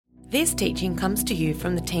This teaching comes to you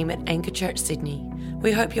from the team at Anchor Church Sydney.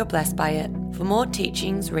 We hope you're blessed by it. For more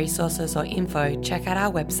teachings, resources or info, check out our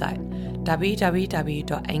website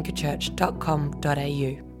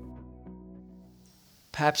www.anchorchurch.com.au.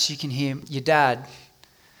 Perhaps you can hear your dad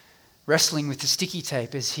wrestling with the sticky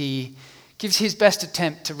tape as he gives his best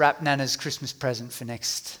attempt to wrap Nana's Christmas present for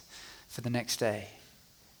the next day.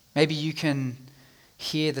 Maybe you can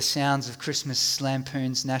hear the sounds of Christmas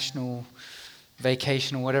Lampoon's National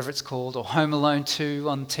Vacation or whatever it's called, or Home Alone 2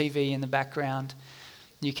 on TV in the background.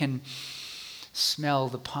 You can smell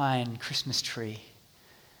the pine Christmas tree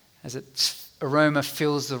as its aroma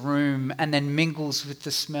fills the room and then mingles with the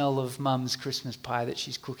smell of Mum's Christmas pie that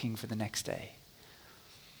she's cooking for the next day.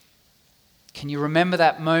 Can you remember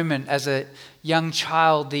that moment as a young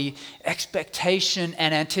child, the expectation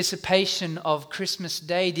and anticipation of Christmas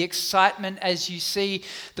Day, the excitement as you see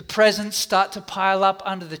the presents start to pile up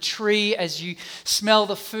under the tree, as you smell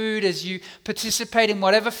the food, as you participate in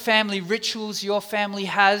whatever family rituals your family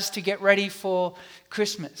has to get ready for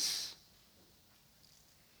Christmas?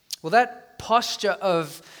 Well, that posture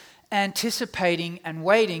of anticipating and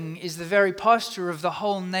waiting is the very posture of the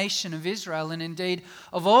whole nation of Israel, and indeed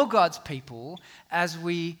of all God's people, as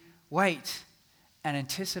we wait and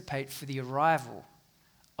anticipate for the arrival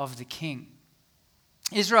of the King.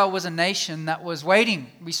 Israel was a nation that was waiting.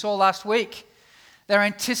 We saw last week. They're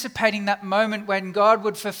anticipating that moment when God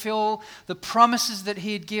would fulfill the promises that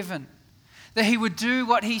he had given, that he would do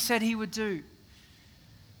what he said he would do,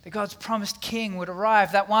 that God's promised King would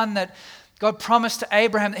arrive, that one that God promised to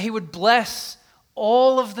Abraham that he would bless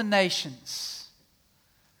all of the nations.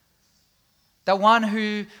 The one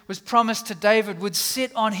who was promised to David would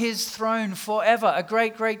sit on his throne forever. A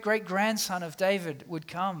great-great-great-grandson of David would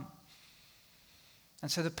come. And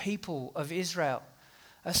so the people of Israel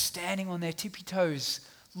are standing on their tippy toes,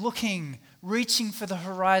 looking, reaching for the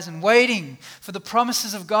horizon, waiting for the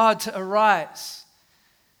promises of God to arise.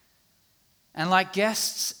 And like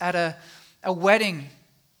guests at a wedding,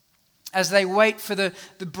 as they wait for the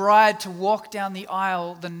bride to walk down the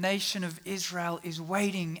aisle, the nation of Israel is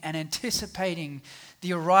waiting and anticipating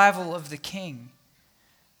the arrival of the King.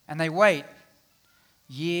 And they wait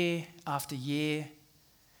year after year,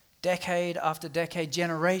 decade after decade,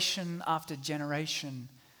 generation after generation.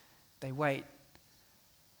 They wait.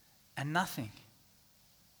 And nothing.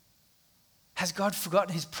 Has God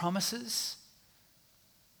forgotten his promises?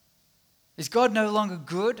 Is God no longer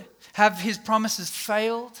good? Have his promises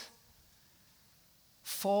failed?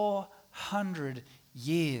 400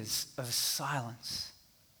 years of silence.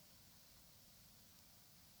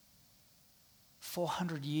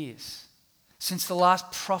 400 years since the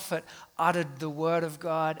last prophet uttered the word of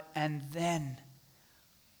God, and then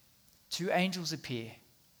 2 angels appear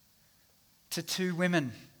to 2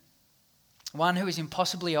 women. One who is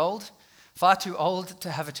impossibly old, far too old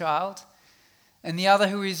to have a child, and the other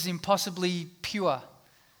who is impossibly pure,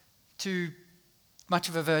 too much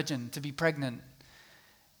of a virgin to be pregnant.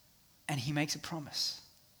 And he makes a promise.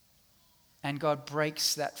 And God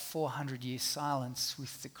breaks that 400-year silence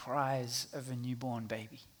with the cries of a newborn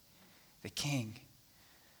baby. The King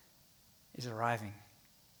is arriving.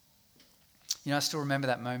 You know, I still remember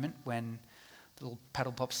that moment when the little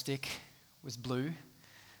paddle pop stick was blue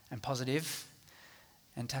and positive,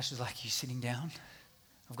 and Tash was like, "You sitting down?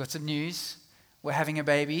 I've got some news. We're having a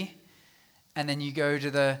baby." And then you go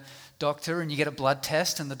to the doctor and you get a blood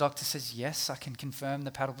test, and the doctor says, "Yes, I can confirm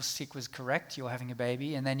the paddle stick was correct. You're having a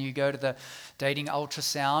baby." And then you go to the dating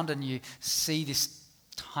ultrasound and you see this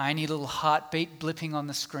tiny little heartbeat blipping on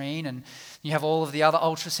the screen, and you have all of the other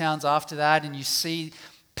ultrasounds after that, and you see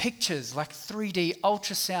pictures like 3D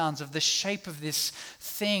ultrasounds of the shape of this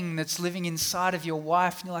thing that's living inside of your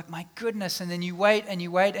wife, and you're like, "My goodness." And then you wait and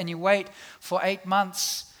you wait and you wait for 8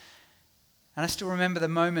 months. And I still remember the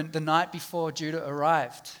moment the night before Judah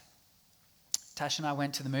arrived. Tash and I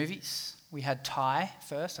went to the movies. We had Thai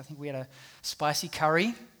first. I think we had a spicy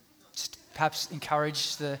curry. Just perhaps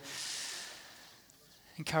encourage this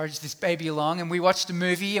baby along. And we watched a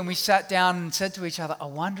movie and we sat down and said to each other, "I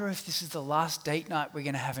wonder if this is the last date night we're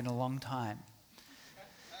going to have in a long time."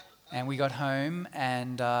 And we got home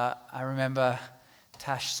and I remember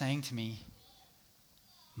Tash saying to me,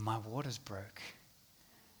 "My water's broke."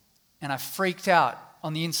 And I freaked out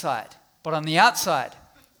on the inside. But on the outside,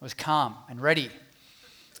 I was calm and ready.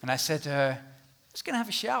 And I said to her, "I'm just going to have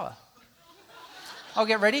a shower. I'll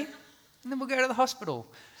get ready, and then we'll go to the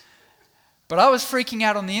hospital." But I was freaking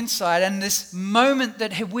out on the inside, and this moment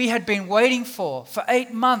that we had been waiting for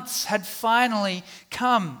 8 months had finally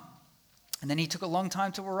come. And then he took a long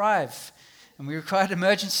time to arrive. And we required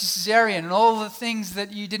emergency cesarean and all the things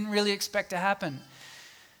that you didn't really expect to happen.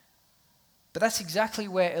 But that's exactly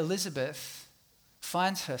where Elizabeth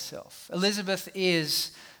finds herself. Elizabeth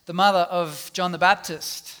is the mother of John the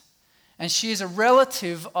Baptist, and she is a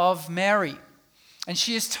relative of Mary. And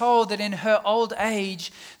she is told that in her old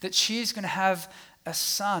age that she is going to have a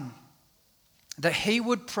son, that he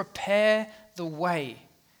would prepare the way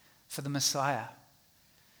for the Messiah.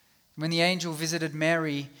 When the angel visited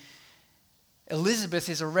Mary, Elizabeth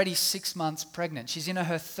is already 6 months pregnant. She's in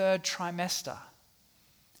her third trimester.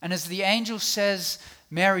 And as the angel says,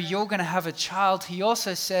 Mary, you're going to have a child, he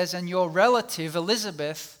also says, and your relative,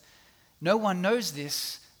 Elizabeth, no one knows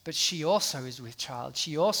this, but she also is with child.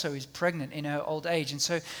 She also is pregnant in her old age. And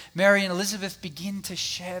so Mary and Elizabeth begin to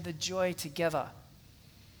share the joy together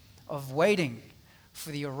of waiting for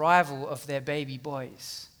the arrival of their baby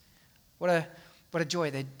boys. What a joy.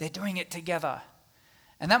 They're doing it together.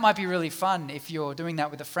 And that might be really fun if you're doing that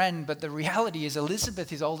with a friend, but the reality is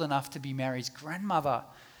Elizabeth is old enough to be Mary's grandmother.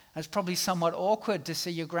 It's probably somewhat awkward to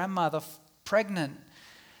see your grandmother pregnant,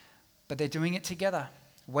 but they're doing it together,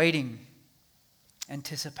 waiting,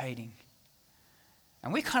 anticipating.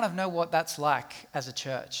 And we kind of know what that's like as a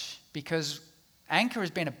church, because Anchor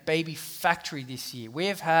has been a baby factory this year. We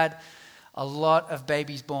have had a lot of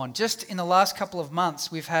babies born. Just in the last couple of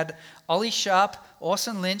months, we've had Ollie Sharp,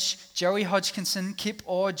 Orson Lynch, Joey Hodgkinson, Kip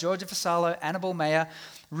Orr, Georgia Fasalo, Annabelle Mayer,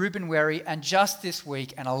 Ruben Werry, and just this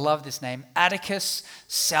week, and I love this name, Atticus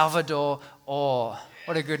Salvador Orr.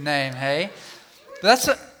 What a good name, hey? But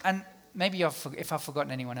and maybe if I've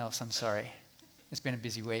forgotten anyone else, I'm sorry. It's been a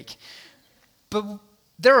busy week. But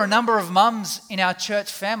there are a number of mums in our church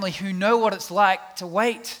family who know what it's like to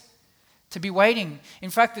wait, to be waiting. In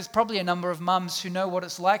fact, there's probably a number of mums who know what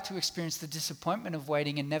it's like to experience the disappointment of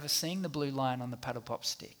waiting and never seeing the blue line on the paddle pop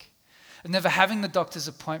stick. And never having the doctor's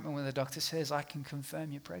appointment when the doctor says, I can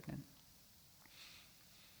confirm you're pregnant.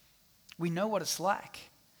 We know what it's like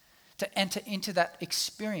to enter into that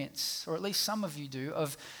experience, or at least some of you do,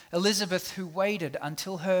 of Elizabeth who waited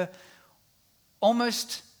until her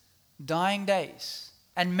almost dying days.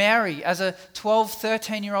 And Mary, as a 12,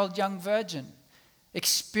 13-year-old young virgin,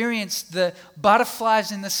 experienced the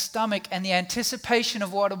butterflies in the stomach and the anticipation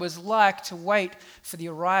of what it was like to wait for the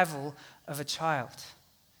arrival of a child.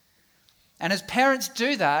 And as parents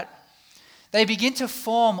do that, they begin to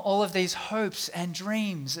form all of these hopes and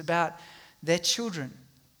dreams about their children.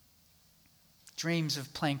 Dreams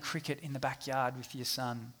of playing cricket in the backyard with your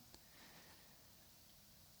son.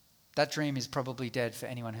 That dream is probably dead for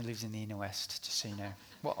anyone who lives in the inner west, just so you know.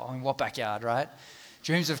 What backyard, right?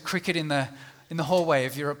 Dreams of cricket in the hallway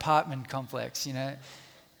of your apartment complex, you know.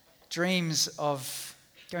 Dreams of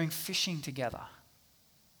going fishing together.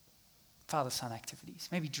 Father-son activities.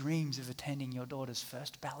 Maybe dreams of attending your daughter's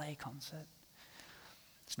first ballet concert.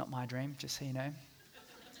 It's not my dream, just so you know.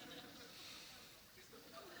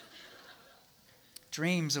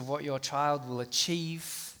 Dreams of what your child will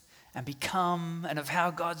achieve and become, and of how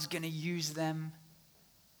God's going to use them.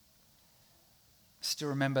 I still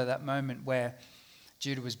remember that moment where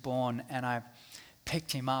Judah was born and I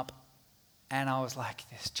picked him up and I was like,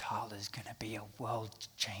 this child is going to be a world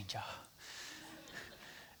changer.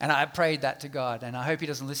 And I prayed that to God, and I hope he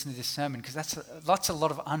doesn't listen to this sermon, because that's a lot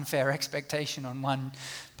of unfair expectation on one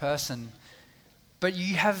person. But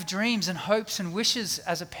you have dreams and hopes and wishes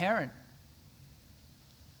as a parent.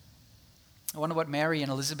 I wonder what Mary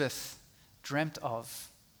and Elizabeth dreamt of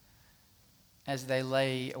as they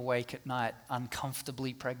lay awake at night,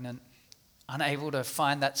 uncomfortably pregnant, unable to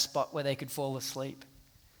find that spot where they could fall asleep.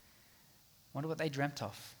 I wonder what they dreamt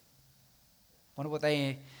of. I wonder what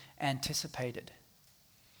they anticipated.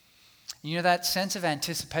 You know, that sense of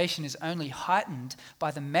anticipation is only heightened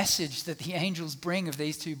by the message that the angels bring of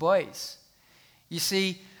these two boys. You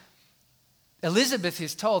see, Elizabeth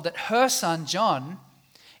is told that her son John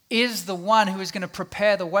is the one who is going to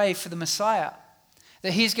prepare the way for the Messiah,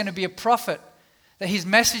 that he's going to be a prophet, that his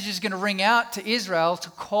message is going to ring out to Israel to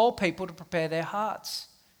call people to prepare their hearts.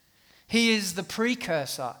 He is the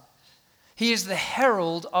precursor. He is the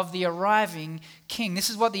herald of the arriving king. This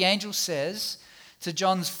is what the angel says to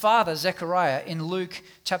John's father, Zechariah, in Luke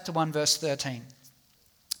chapter 1, verse 13.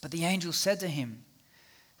 But the angel said to him,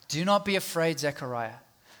 do not be afraid, Zechariah,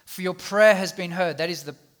 for your prayer has been heard. That is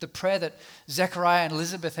the prayer that Zechariah and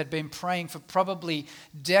Elizabeth had been praying for probably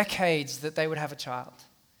decades, that they would have a child.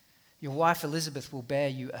 Your wife Elizabeth will bear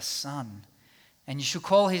you a son, and you shall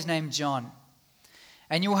call his name John.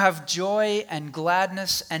 And you will have joy and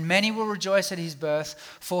gladness, and many will rejoice at his birth,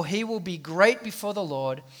 for he will be great before the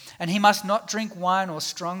Lord, and he must not drink wine or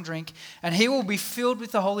strong drink, and he will be filled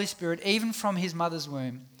with the Holy Spirit even from his mother's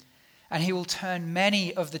womb. And he will turn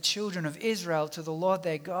many of the children of Israel to the Lord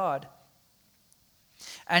their God.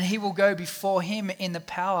 And he will go before him in the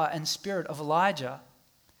power and spirit of Elijah,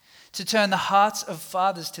 to turn the hearts of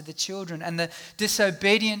fathers to the children and the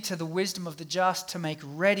disobedient to the wisdom of the just, to make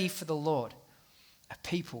ready for the Lord a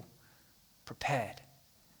people prepared.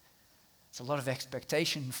 It's a lot of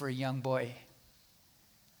expectation for a young boy.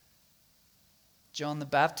 John the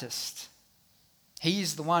Baptist, he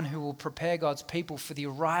is the one who will prepare God's people for the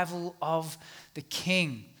arrival of the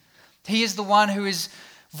King. He is the one whose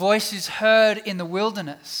voice is heard in the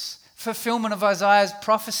wilderness, fulfillment of Isaiah's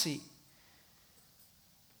prophecy.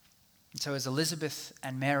 And so as Elizabeth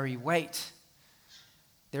and Mary wait,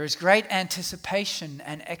 there is great anticipation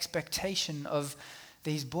and expectation of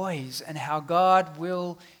these boys and how God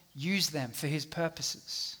will use them for his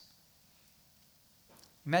purposes.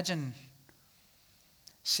 Imagine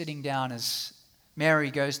sitting down as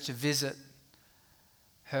Mary goes to visit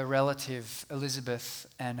her relative Elizabeth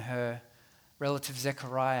and her relative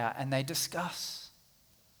Zechariah, and they discuss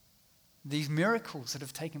these miracles that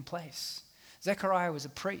have taken place. Zechariah was a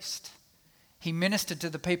priest. He ministered to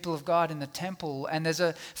the people of God in the temple, and there's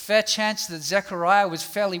a fair chance that Zechariah was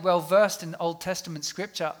fairly well versed in Old Testament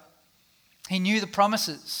scripture. He knew the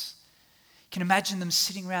promises. You can imagine them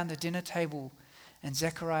sitting around the dinner table and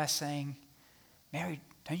Zechariah saying, Mary,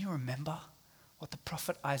 don't you remember what the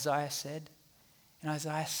prophet Isaiah said in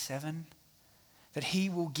Isaiah 7? That he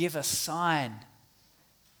will give a sign,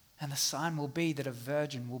 and the sign will be that a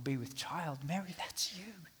virgin will be with child. Mary, that's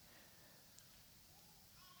you.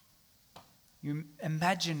 You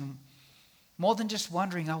imagine more than just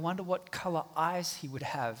wondering, I wonder what color eyes he would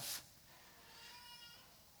have.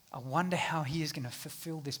 I wonder how he is going to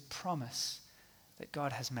fulfill this promise that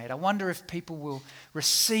God has made. I wonder if people will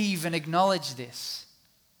receive and acknowledge this.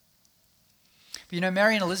 But you know,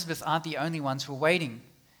 Mary and Elizabeth aren't the only ones who are waiting,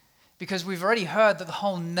 because we've already heard that the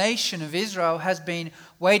whole nation of Israel has been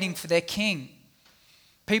waiting for their king.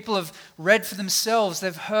 People have read for themselves,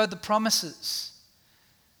 they've heard the promises.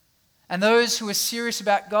 And those who were serious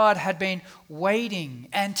about God had been waiting,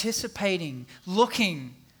 anticipating,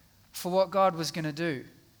 looking for what God was going to do.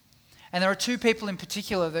 And there are two people in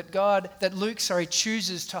particular that Luke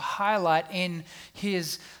chooses to highlight in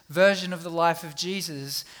his version of the life of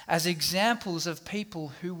Jesus as examples of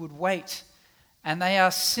people who would wait. And they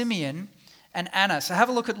are Simeon and Anna. So have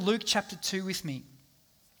a look at Luke chapter 2 with me.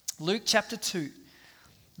 Luke chapter 2,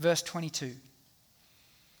 verse 22.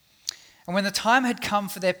 And when the time had come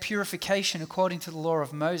for their purification according to the law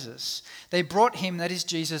of Moses, they brought him, that is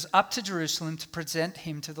Jesus, up to Jerusalem to present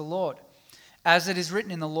him to the Lord. As it is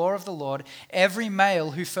written in the law of the Lord, every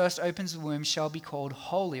male who first opens the womb shall be called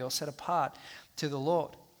holy, or set apart to the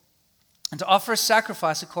Lord. And to offer a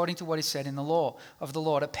sacrifice according to what is said in the law of the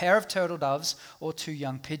Lord, a pair of turtle doves or 2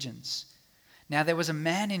 young pigeons. Now there was a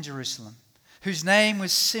man in Jerusalem whose name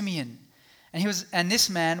was Simeon, and this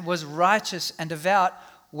man was righteous and devout,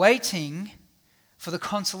 waiting for the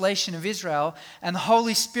consolation of Israel, and the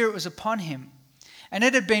Holy Spirit was upon him. And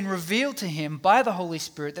it had been revealed to him by the Holy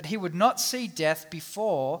Spirit that he would not see death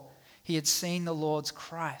before he had seen the Lord's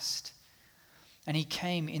Christ. And he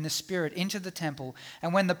came in the Spirit into the temple.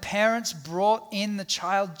 And when the parents brought in the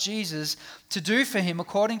child Jesus to do for him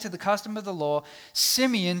according to the custom of the law,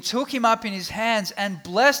 Simeon took him up in his hands and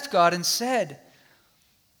blessed God and said,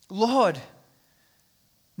 Lord,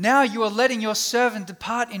 now you are letting your servant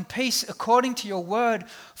depart in peace according to your word,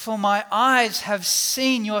 for my eyes have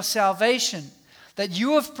seen your salvation, that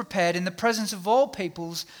you have prepared in the presence of all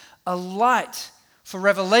peoples a light for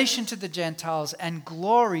revelation to the Gentiles and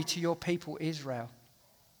glory to your people Israel.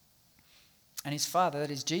 And his father,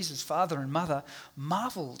 that is Jesus' father and mother,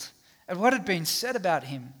 marveled at what had been said about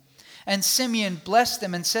him. And Simeon blessed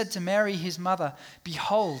them and said to Mary his mother,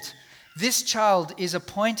 Behold, this child is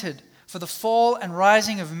appointed for the fall and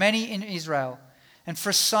rising of many in Israel, and for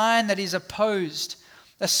a sign that is opposed,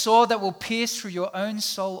 a sword that will pierce through your own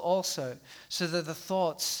soul also, so that the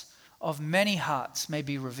thoughts of many hearts may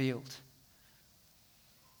be revealed.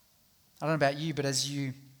 I don't know about you, but as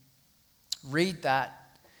you read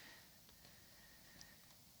that,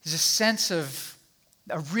 there's a sense of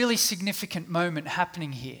a really significant moment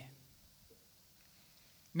happening here.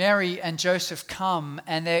 Mary and Joseph come,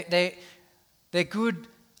 and they're good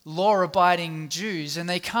law-abiding Jews, and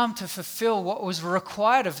they come to fulfill what was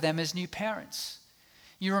required of them as new parents.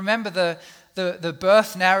 You remember the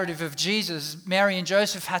birth narrative of Jesus. Mary and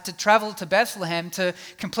Joseph had to travel to Bethlehem to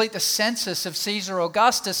complete the census of Caesar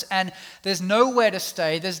Augustus, and there's nowhere to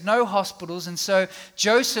stay, there's no hospitals, and so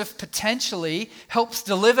Joseph potentially helps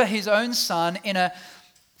deliver his own son in a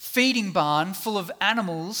feeding barn full of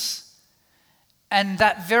animals. And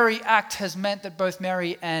that very act has meant that both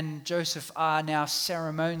Mary and Joseph are now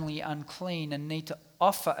ceremonially unclean and need to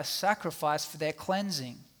offer a sacrifice for their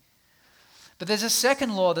cleansing. But there's a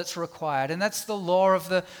second law that's required, and that's the law of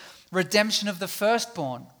the redemption of the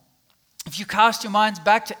firstborn. If you cast your minds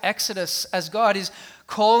back to Exodus, as God is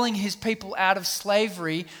calling his people out of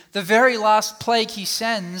slavery, the very last plague he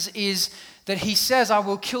sends is that he says, I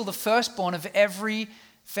will kill the firstborn of every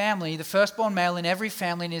family, the firstborn male in every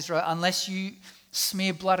family in Israel, unless you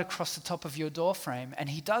smear blood across the top of your doorframe. And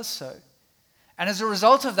he does so. And as a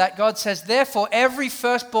result of that, God says, therefore, every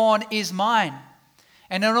firstborn is mine.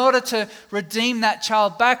 And in order to redeem that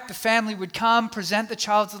child back, the family would come, present the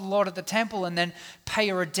child to the Lord at the temple, and then pay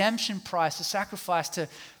a redemption price, a sacrifice to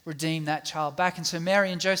redeem that child back. And so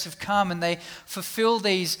Mary and Joseph come and they fulfill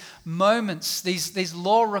these moments, these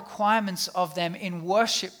law requirements of them in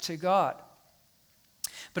worship to God.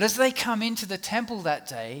 But as they come into the temple that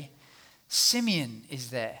day, Simeon is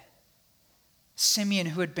there. Simeon,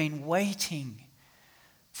 who had been waiting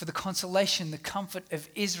for the consolation, the comfort of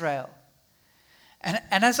Israel.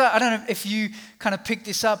 And as I don't know if you kind of picked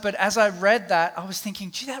this up, but as I read that, I was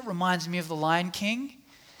thinking, gee, that reminds me of The Lion King.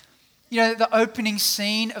 You know, the opening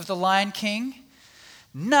scene of The Lion King.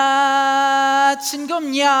 Na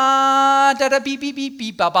tsingomnya da da beep beep beep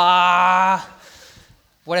beep ba ba.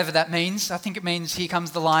 Whatever that means. I think it means here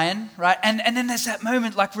comes the lion, right? And then there's that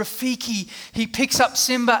moment like Rafiki, he picks up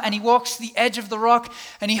Simba and he walks to the edge of the rock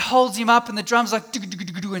and he holds him up and the drums like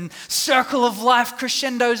and circle of life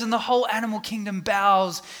crescendos and the whole animal kingdom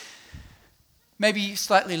bows. Maybe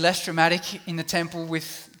slightly less dramatic in the temple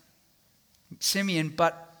with Simeon,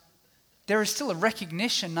 but there is still a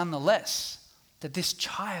recognition nonetheless that this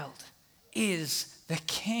child is the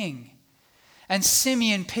king. And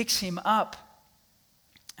Simeon picks him up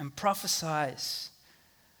and prophesies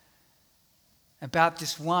about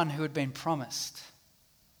this one who had been promised.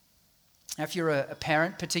 Now, if you're a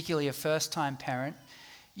parent, particularly a first-time parent,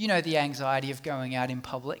 you know the anxiety of going out in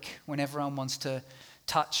public when everyone wants to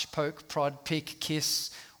touch, poke, prod, pick, kiss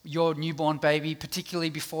your newborn baby, particularly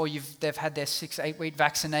before they've had their 6-8 week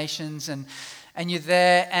vaccinations, and you're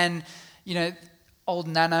there, and you know, old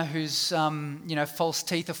Nana whose false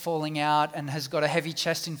teeth are falling out and has got a heavy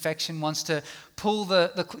chest infection wants to pull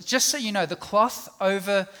the just so you know, the cloth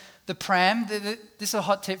over the pram. This is a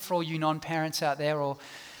hot tip for all you non-parents out there. Or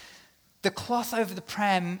the cloth over the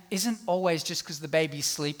pram isn't always just because the baby's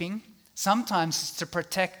sleeping. Sometimes it's to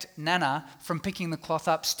protect Nana from picking the cloth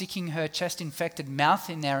up, sticking her chest-infected mouth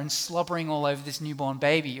in there and slobbering all over this newborn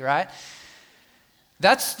baby, right?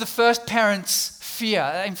 That's the first parent's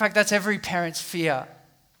fear. In fact, that's every parent's fear.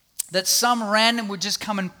 That some random would just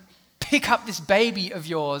come and pick up this baby of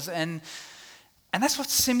yours. And that's what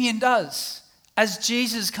Simeon does. As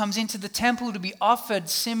Jesus comes into the temple to be offered,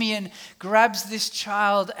 Simeon grabs this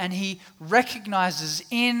child and he recognizes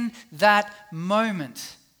in that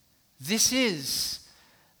moment, this is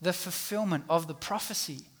the fulfillment of the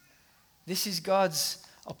prophecy. This is God's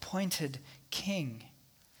appointed king.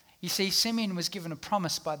 You see, Simeon was given a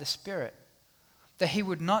promise by the Spirit that he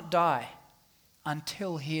would not die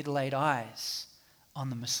until he had laid eyes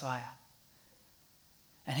on the Messiah.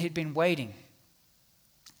 And he'd been waiting,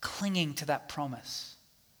 clinging to that promise,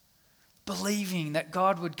 believing that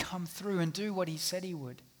God would come through and do what he said he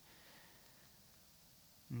would.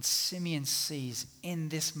 And Simeon sees in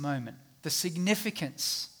this moment the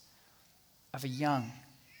significance of a young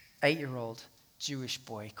 8-year-old Jewish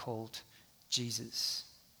boy called Jesus.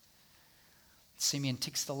 Simeon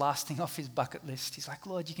ticks the last thing off his bucket list. He's like,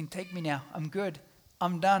 Lord, you can take me now. I'm good.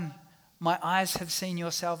 I'm done. My eyes have seen your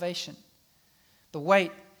salvation. The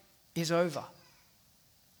wait is over.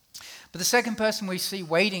 But the second person we see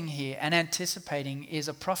waiting here and anticipating is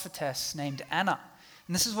a prophetess named Anna.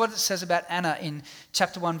 And this is what it says about Anna in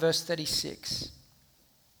chapter 1, verse 36.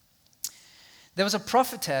 There was a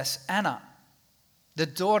prophetess, Anna, the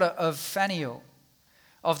daughter of Phanuel,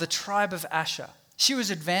 of the tribe of Asher. She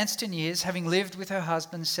was advanced in years, having lived with her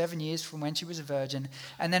husband 7 years from when she was a virgin,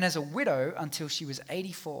 and then as a widow until she was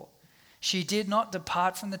 84. She did not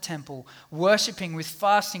depart from the temple, worshipping with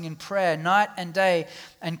fasting and prayer night and day,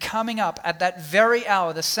 and coming up at that very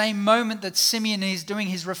hour, the same moment that Simeon is doing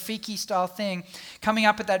his Rafiki-style thing, coming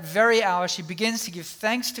up at that very hour, she begins to give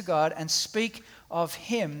thanks to God and speak of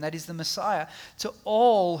him, that is the Messiah, to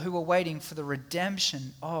all who were waiting for the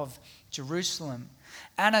redemption of Jerusalem.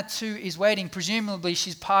 Anna too is waiting. Presumably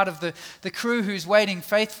she's part of the crew who's waiting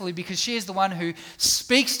faithfully, because she is the one who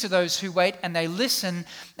speaks to those who wait and they listen,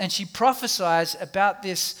 and she prophesies about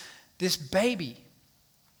this baby,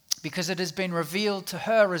 because it has been revealed to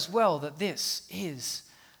her as well that this is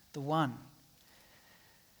the one.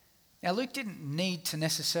 Now Luke didn't need to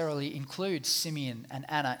necessarily include Simeon and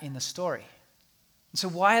Anna in the story. And so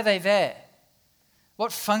why are they there?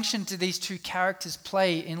 What function do these two characters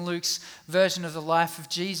play in Luke's version of the life of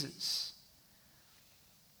Jesus?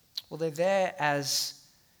 Well, they're there as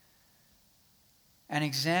an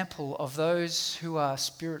example of those who are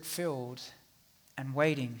spirit-filled and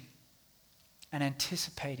waiting and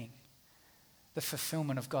anticipating the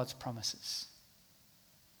fulfillment of God's promises.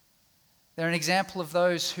 They're an example of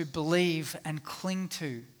those who believe and cling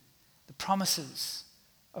to the promises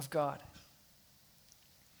of God.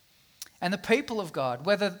 And the people of God,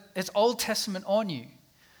 whether it's Old Testament or New,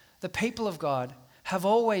 the people of God have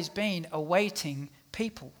always been a waiting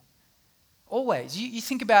people. Always. You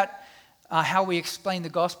think about how we explain the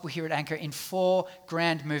gospel here at Anchor in 4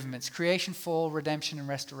 grand movements: creation, fall, redemption, and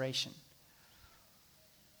restoration.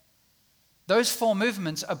 Those 4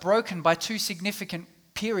 movements are broken by 2 significant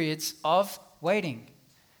periods of waiting.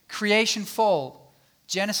 Creation, fall,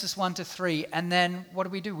 Genesis 1-3, and then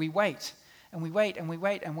what do? We wait, and we wait, and we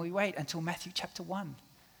wait, and we wait until Matthew chapter 1.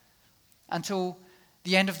 Until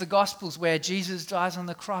the end of the Gospels, where Jesus dies on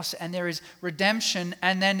the cross and there is redemption,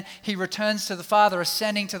 and then he returns to the Father,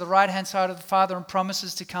 ascending to the right-hand side of the Father, and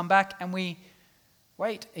promises to come back, and we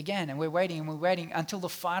wait again, and we're waiting until the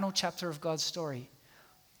final chapter of God's story,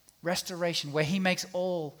 restoration, where he makes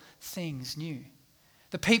all things new.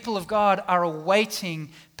 The people of God are a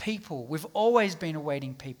waiting people. We've always been a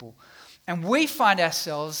waiting people. And we find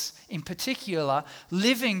ourselves, in particular,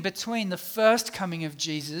 living between the first coming of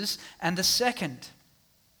Jesus and the second.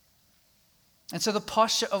 And so the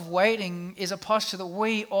posture of waiting is a posture that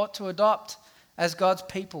we ought to adopt as God's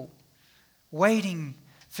people, waiting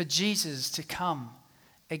for Jesus to come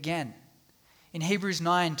again. In Hebrews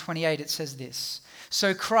 9:28 it says this: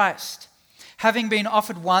 "So Christ, having been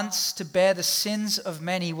offered once to bear the sins of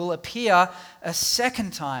many, will appear a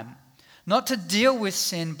second time, not to deal with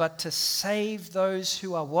sin, but to save those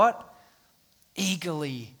who are" what?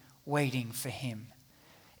 Eagerly waiting for him.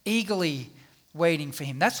 Eagerly waiting for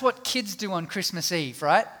him. That's what kids do on Christmas Eve,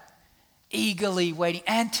 right? Eagerly waiting,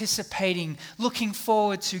 anticipating, looking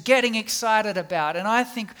forward to, getting excited about. And I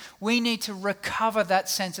think we need to recover that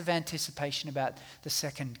sense of anticipation about the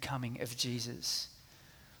second coming of Jesus.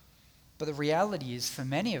 But the reality is, for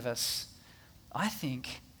many of us,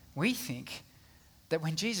 we think that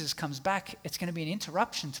when Jesus comes back, it's going to be an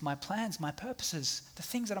interruption to my plans, my purposes, the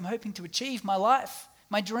things that I'm hoping to achieve, my life,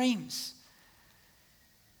 my dreams.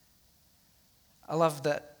 I love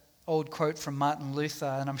that old quote from Martin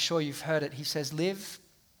Luther, and I'm sure you've heard it. He says, "Live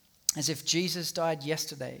as if Jesus died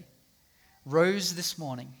yesterday, rose this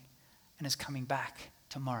morning, and is coming back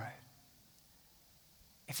tomorrow."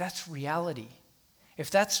 If that's reality,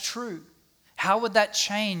 if that's true, how would that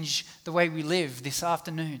change the way we live this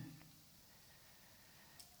afternoon?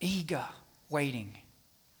 Eager waiting.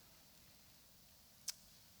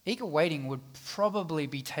 Eager waiting would probably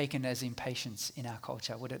be taken as impatience in our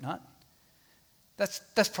culture, would it not?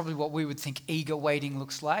 That's probably what we would think eager waiting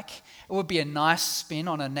looks like. It would be a nice spin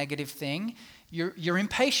on a negative thing. You're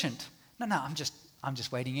impatient. No, I'm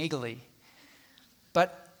just waiting eagerly.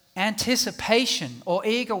 But anticipation or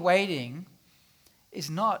eager waiting is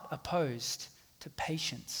not opposed to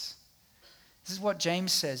patience. This is what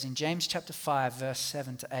James says in James chapter 5, verse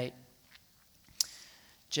 7-8.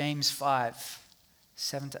 James 5,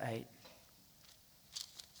 7-8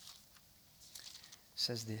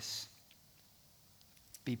 says this: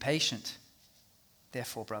 "Be patient,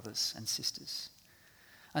 therefore, brothers and sisters,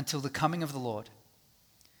 until the coming of the Lord.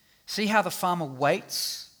 See how the farmer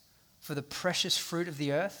waits for the precious fruit of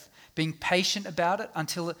the earth, being patient about it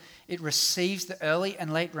until it receives the early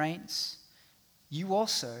and late rains. You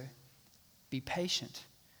also be patient.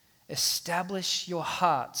 Establish your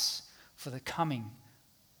hearts, for the coming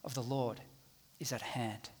of the Lord is at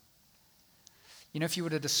hand." You know, if you were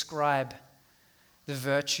to describe the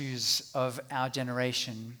virtues of our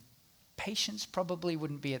generation, patience probably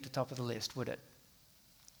wouldn't be at the top of the list, would it?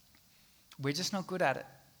 We're just not good at it.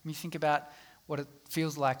 When you think about what it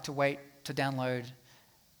feels like to wait to download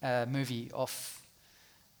a movie off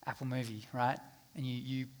Apple Movie, right? And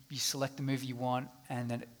you select the movie you want,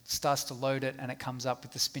 and then it starts to load it, and it comes up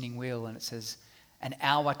with the spinning wheel, and it says, 1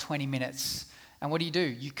 hour, 20 minutes. And what do?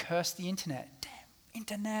 You curse the internet. Damn,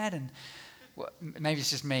 internet. And well, maybe it's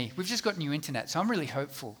just me. We've just got new internet, so I'm really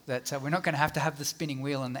hopeful that we're not going to have the spinning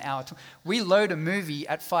wheel in the hour. We load a movie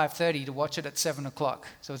at 5:30 to watch it at 7 o'clock,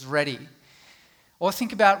 so it's ready. Or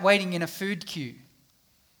think about waiting in a food queue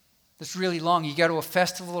that's really long. You go to a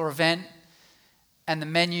festival or event, and the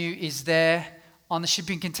menu is there on the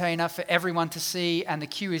shipping container for everyone to see, and the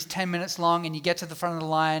queue is 10 minutes long, and you get to the front of the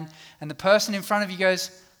line, and the person in front of you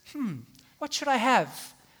goes, what should I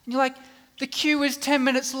have? And you're like, The queue was 10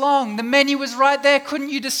 minutes long. The menu was right there. Couldn't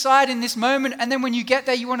you decide in this moment? And then when you get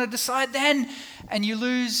there, you want to decide then. And you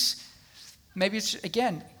lose. Maybe it's,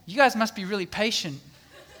 again, you guys must be really patient.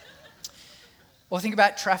 Or think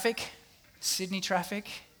about traffic, Sydney traffic.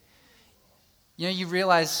 You know, you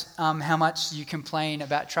realize how much you complain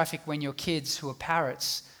about traffic when your kids, who are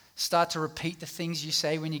parrots, start to repeat the things you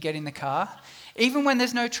say when you get in the car. Even when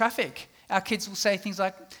there's no traffic, our kids will say things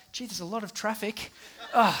like, gee, there's a lot of traffic.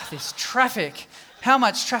 Oh, there's traffic. How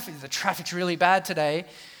much traffic? The traffic's really bad today.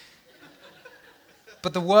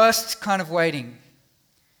 But the worst kind of waiting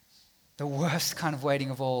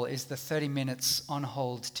of all is the 30 minutes on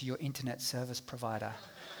hold to your internet service provider.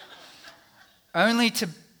 Only to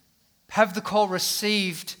have the call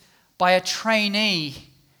received by a trainee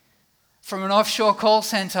from an offshore call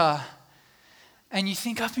center. And you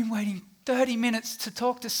think, I've been waiting 30 minutes to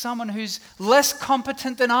talk to someone who's less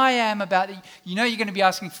competent than I am about it. You know you're going to be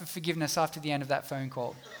asking for forgiveness after the end of that phone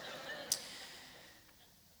call.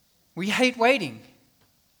 We hate waiting.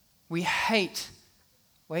 We hate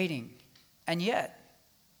waiting. And yet,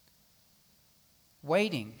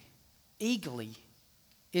 waiting eagerly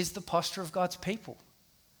is the posture of God's people.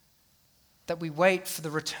 That we wait for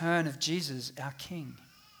the return of Jesus, our King.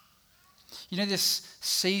 You know, this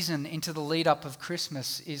season into the lead up of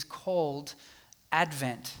Christmas is called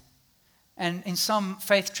Advent. And in some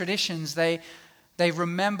faith traditions, they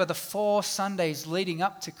remember the 4 Sundays leading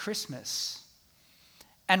up to Christmas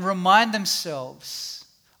and remind themselves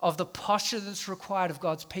of the posture that's required of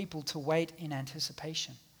God's people to wait in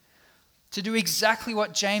anticipation. To do exactly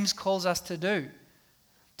what James calls us to do.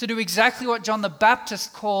 To do exactly what John the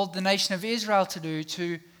Baptist called the nation of Israel to do,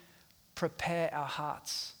 to prepare our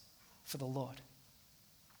hearts for the Lord.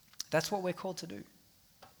 That's what we're called to do.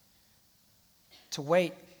 To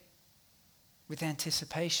wait with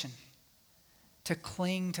anticipation. To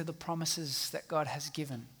cling to the promises that God has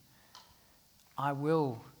given. I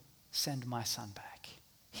will send my son back.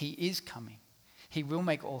 He is coming. He will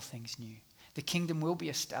make all things new. The kingdom will be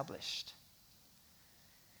established.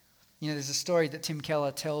 You know, there's a story that Tim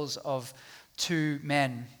Keller tells of 2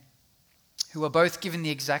 men who are both given the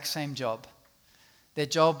exact same job. Their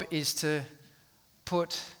job is to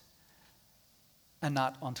put a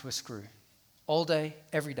nut onto a screw. All day,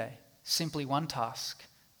 every day. Simply one task,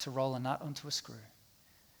 to roll a nut onto a screw.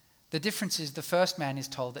 The difference is the first man is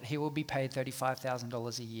told that he will be paid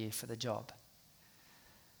 $35,000 a year for the job.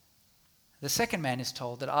 The second man is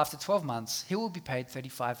told that after 12 months, he will be paid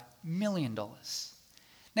 $35 million.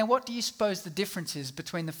 Now, what do you suppose the difference is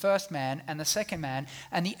between the first man and the second man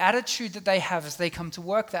and the attitude that they have as they come to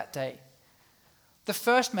work that day? The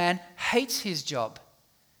first man hates his job.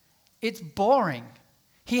 It's boring.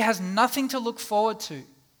 He has nothing to look forward to.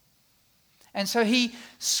 And so he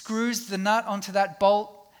screws the nut onto that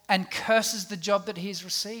bolt and curses the job that he's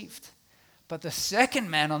received. But the second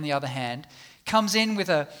man, on the other hand, comes in with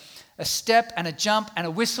a step and a jump and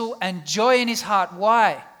a whistle and joy in his heart.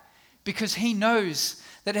 Why? Because he knows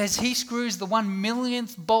that as he screws the 1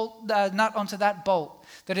 millionth nut onto that bolt,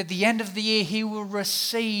 that at the end of the year he will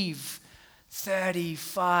receive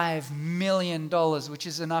 $35 million, which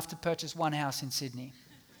is enough to purchase one house in Sydney.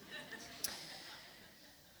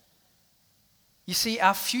 You see,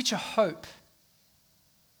 our future hope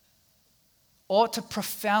ought to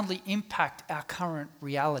profoundly impact our current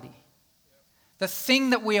reality. The thing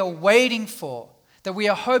that we are waiting for, that we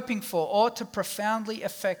are hoping for, ought to profoundly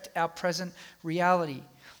affect our present reality.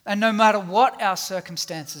 And no matter what our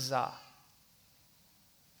circumstances are,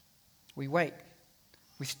 we wait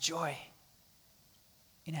with joy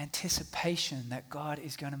in anticipation that God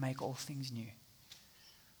is going to make all things new.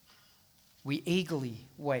 We eagerly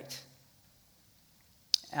wait.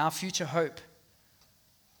 Our future hope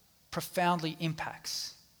profoundly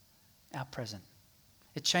impacts our present.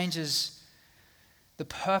 It changes the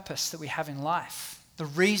purpose that we have in life, the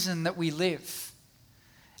reason that we live.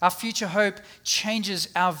 Our future hope changes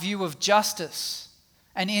our view of justice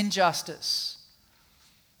and injustice.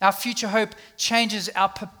 Our future hope changes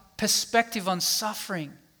our perspective on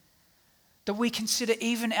suffering, that we consider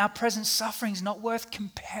even our present sufferings not worth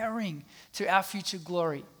comparing to our future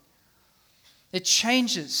glory. It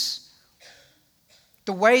changes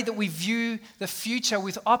the way that we view the future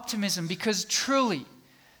with optimism, because truly,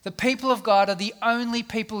 the people of God are the only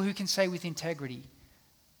people who can say with integrity,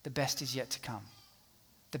 the best is yet to come.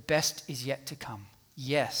 The best is yet to come.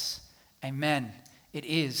 Yes, amen, it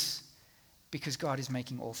is, because God is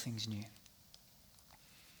making all things new.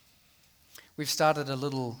 We've started a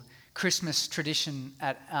little Christmas tradition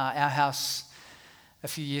at our house a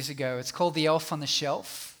few years ago. It's called the Elf on the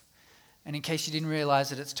Shelf. And in case you didn't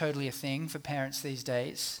realize it, it's totally a thing for parents these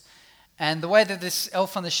days. And the way that this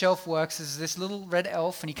elf on the shelf works is this little red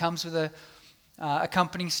elf, and he comes with a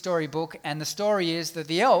accompanying storybook. And the story is that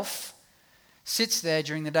the elf sits there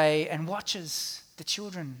during the day and watches the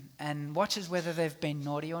children and watches whether they've been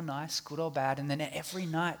naughty or nice, good or bad. And then every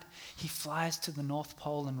night he flies to the North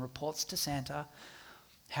Pole and reports to Santa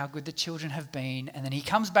how good the children have been. And then he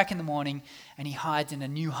comes back in the morning and he hides in a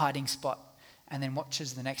new hiding spot and then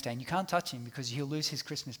watches the next day. And you can't touch him because he'll lose his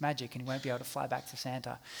Christmas magic and he won't be able to fly back to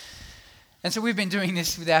Santa. And so we've been doing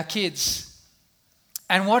this with our kids.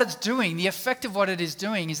 And what it's doing, the effect of what it is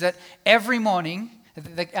doing is that every morning,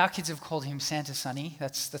 our kids have called him Santa Sonny.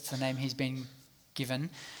 That's the name he's been given.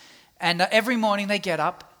 And every morning they get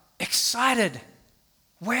up excited.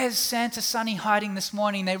 Where's Santa Sonny hiding this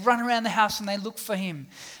morning? They run around the house and they look for him.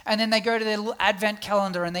 And then they go to their little advent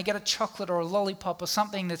calendar and they get a chocolate or a lollipop or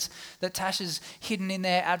something that Tash has hidden in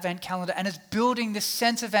their advent calendar. And it's building this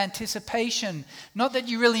sense of anticipation. Not that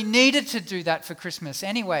you really needed to do that for Christmas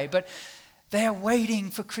anyway, but they are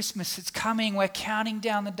waiting for Christmas. It's coming. We're counting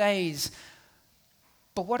down the days.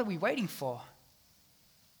 But what are we waiting for?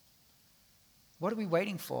 What are we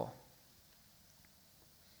waiting for?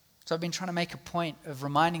 So I've been trying to make a point of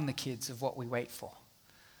reminding the kids of what we wait for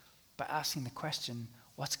by asking the question,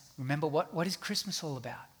 remember what is Christmas all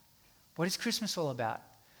about? What is Christmas all about?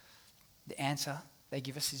 The answer they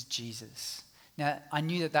give us is Jesus. Now, I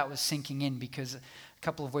knew that was sinking in because a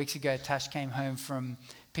couple of weeks ago, Tash came home from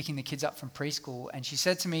picking the kids up from preschool, and she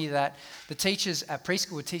said to me that the teachers at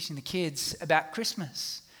preschool were teaching the kids about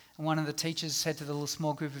Christmas. And one of the teachers said to the little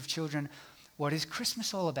small group of children, "What is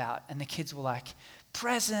Christmas all about?" And the kids were like,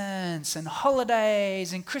 "Presents and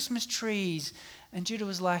holidays and Christmas trees." And Judah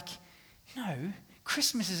was like, "No,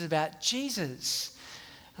 Christmas is about Jesus."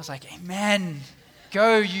 I was like, "Amen.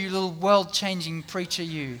 Go, you little world-changing preacher,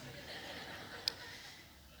 you."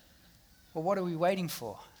 Well, what are we waiting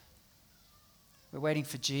for? We're waiting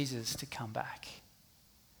for Jesus to come back.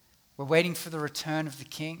 We're waiting for the return of the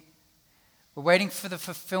King. We're waiting for the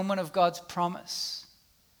fulfillment of God's promise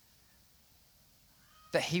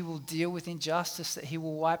that he will deal with injustice, that he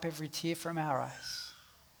will wipe every tear from our eyes,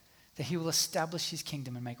 that he will establish his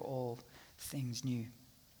kingdom and make all things new. You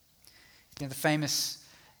know, the famous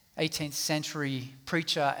 18th century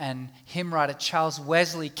preacher and hymn writer Charles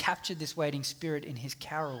Wesley captured this waiting spirit in his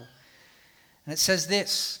carol. And it says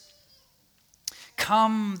this: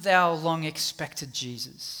 "Come, thou long expected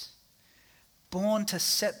Jesus, born to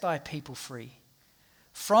set thy people free.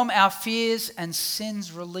 From our fears and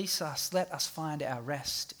sins release us, let us find our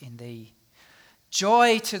rest in thee.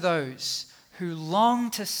 Joy to those who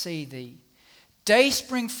long to see thee,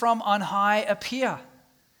 dayspring from on high appear.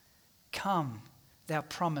 Come, thou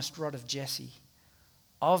promised rod of Jesse,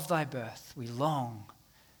 of thy birth we long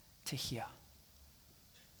to hear."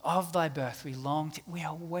 Of thy birth we we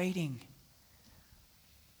are waiting.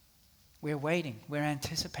 We're waiting, we're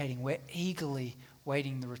anticipating, we're eagerly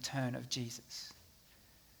waiting the return of Jesus.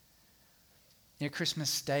 You know,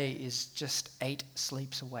 Christmas Day is just 8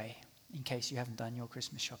 sleeps away, in case you haven't done your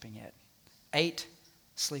Christmas shopping yet. 8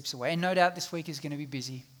 sleeps away. And no doubt this week is going to be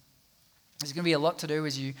busy. There's going to be a lot to do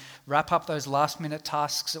as you wrap up those last-minute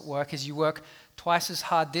tasks at work, as you work twice as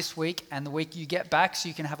hard this week and the week you get back so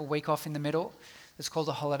you can have a week off in the middle. It's called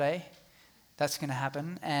a holiday. That's going to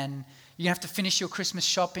happen. And you're going to have to finish your Christmas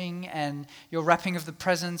shopping and your wrapping of the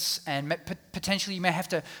presents, and potentially you may have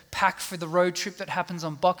to pack for the road trip that happens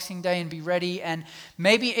on Boxing Day and be ready. And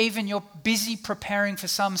maybe even you're busy preparing for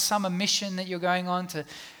some summer mission that you're going on to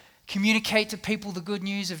communicate to people the good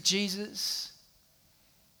news of Jesus.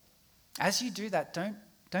 As you do that,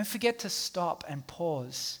 don't forget to stop and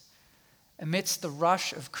pause amidst the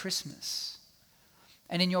rush of Christmas.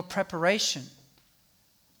 And in your preparation,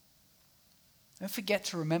 don't forget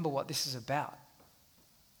to remember what this is about.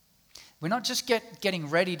 We're not just getting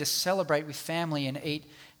ready to celebrate with family and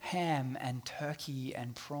eat ham and turkey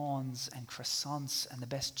and prawns and croissants and the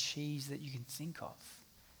best cheese that you can think of.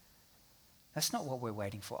 That's not what we're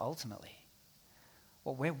waiting for ultimately.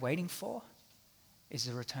 What we're waiting for is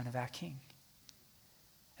the return of our King.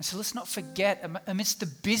 And so let's not forget, amidst the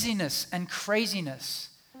busyness and craziness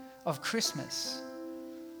of Christmas,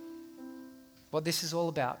 what this is all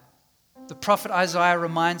about. The prophet Isaiah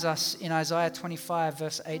reminds us in Isaiah 25,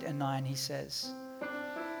 verse 8 and 9, he says,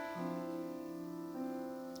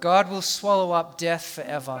 "God will swallow up death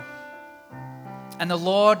forever, and the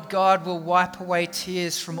Lord God will wipe away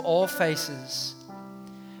tears from all faces,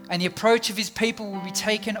 and the approach of his people will be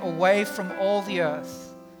taken away from all the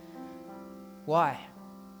earth." Why?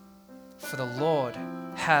 For the Lord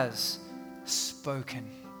has spoken,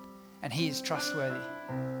 and he is trustworthy.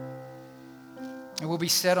 It will be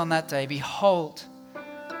said on that day, "Behold,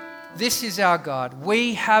 This is our God.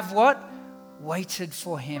 We have what? Waited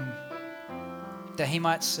for him, that he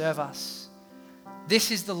might serve us.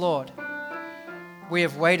 This is the Lord. We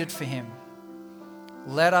have waited for him.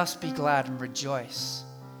 Let us be glad and rejoice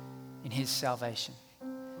in his salvation.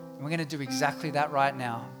 And we're going to do exactly that right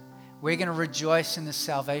now. We're going to rejoice in the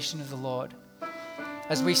salvation of the Lord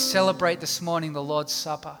as we celebrate this morning the Lord's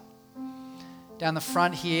Supper. Down the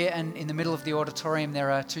front here and in the middle of the auditorium, there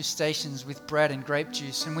are 2 stations with bread and grape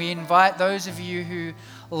juice. And we invite those of you who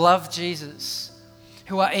love Jesus,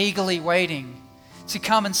 who are eagerly waiting, to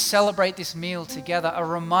come and celebrate this meal together. A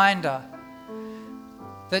reminder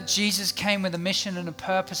that Jesus came with a mission and a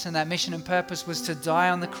purpose, and that mission and purpose was to die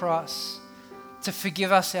on the cross, to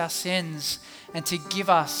forgive us our sins, and to give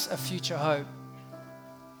us a future hope.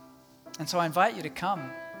 And so I invite you to come.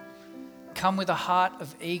 Come with a heart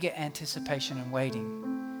of eager anticipation and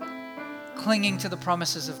waiting, clinging to the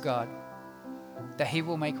promises of God, that he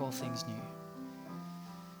will make all things new.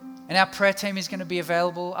 And our prayer team is going to be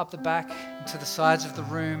available up the back and to the sides of the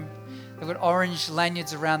room. They've got orange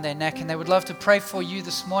lanyards around their neck, and they would love to pray for you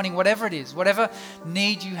this morning, whatever it is, whatever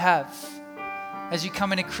need you have. As you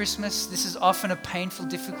come into Christmas, this is often a painful,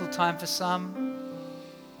 difficult time for some.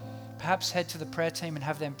 Perhaps head to the prayer team and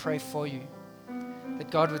have them pray for you, that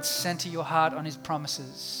God would center your heart on his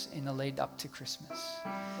promises in the lead up to Christmas.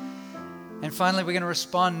 And finally, we're going to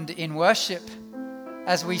respond in worship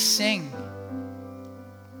as we sing.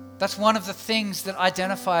 That's one of the things that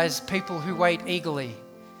identifies people who wait eagerly,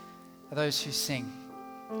 are those who sing.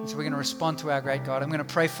 And so we're going to respond to our great God. I'm going to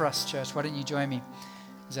pray for us, church. Why don't you join me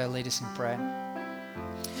as I lead us in prayer?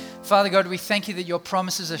 Father God, we thank you that your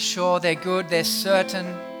promises are sure, they're good, they're certain.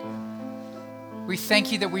 We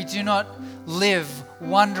thank you that we do not live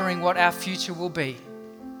wondering what our future will be.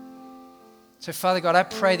 So Father God, I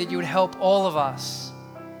pray that you would help all of us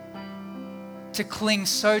to cling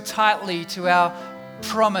so tightly to our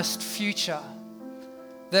promised future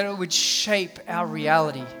that it would shape our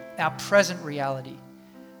reality, our present reality,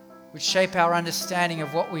 would shape our understanding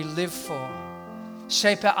of what we live for,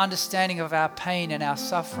 shape our understanding of our pain and our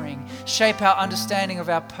suffering, shape our understanding of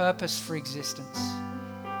our purpose for existence.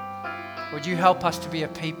 Would you help us to be a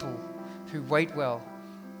people who wait well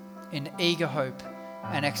in eager hope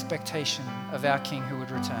and expectation of our King who would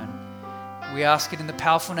return? We ask it in the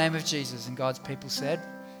powerful name of Jesus, and God's people said,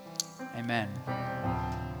 Amen.